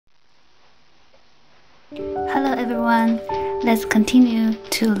Hello everyone, let's continue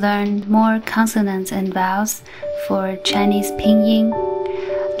to learn more consonants and vowels for Chinese pinyin.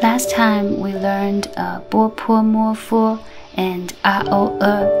 Last time we learned bo, po, mo, fo and a, o,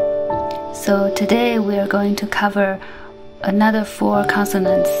 e. So today we are going to cover another 4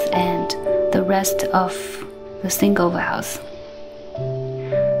 consonants and the rest of the single vowels.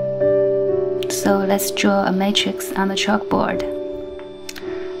 So let's draw a matrix on the chalkboard.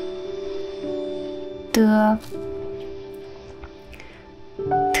 De,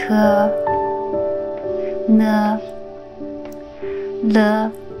 te, ne,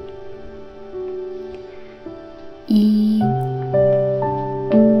 le, i,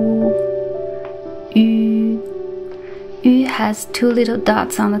 u, ü. Ü has 2 little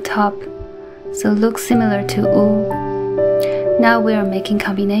dots on the top, so looks similar to u. Now we are making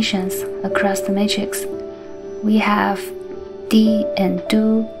combinations across the matrix. We have D and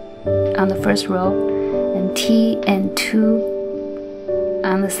do on the first row, and T and tu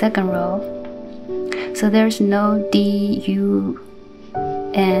on the second row. So there's no DU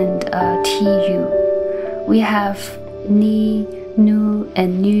and TU. We have ni, nu,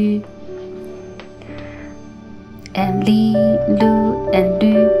 and nu, and li, lu, and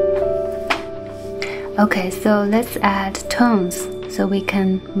lu. Okay, so let's add tones so we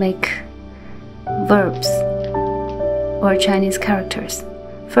can make verbs or Chinese characters.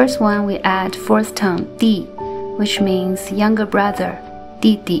 First one, we add 4th tone, di, which means younger brother,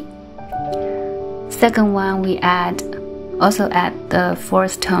 di di. Second one, we also add the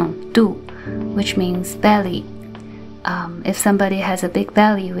 4th tone, du, which means belly. If somebody has a big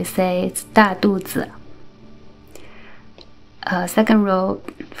belly, we say it's 大肚子. Second row,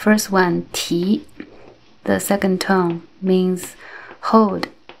 first one, ti, the second tone means hold.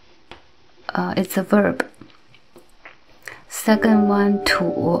 It's a verb. Second one, tu,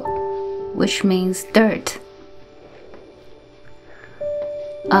 which means dirt.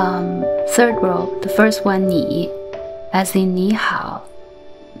 Third row, the first one, ni, as in ni hao.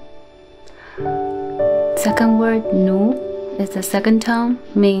 Second word, nu, is the second tone,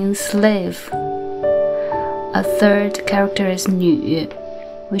 means slave. A third character is nü,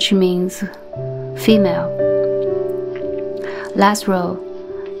 which means female. Last row,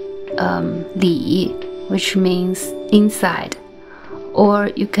 li, which means inside, or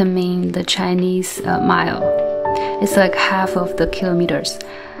you can mean the Chinese mile. It's like half of the kilometers.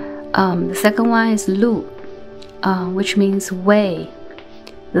 The second one is lu, which means way.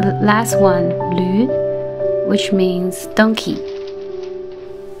 The last one, lü, which means donkey.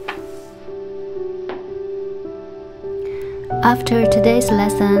 After today's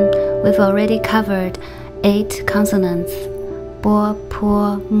lesson, we've already covered 8 consonants: bo,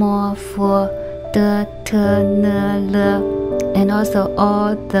 po, mo, fo, de, te, ne, le, and also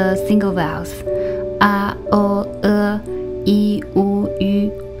all the single vowels: a, o, e, i, u,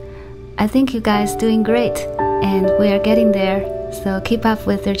 ü. I think you guys doing great, and we are getting there. So keep up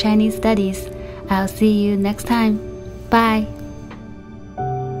with your Chinese studies. I'll see you next time. Bye.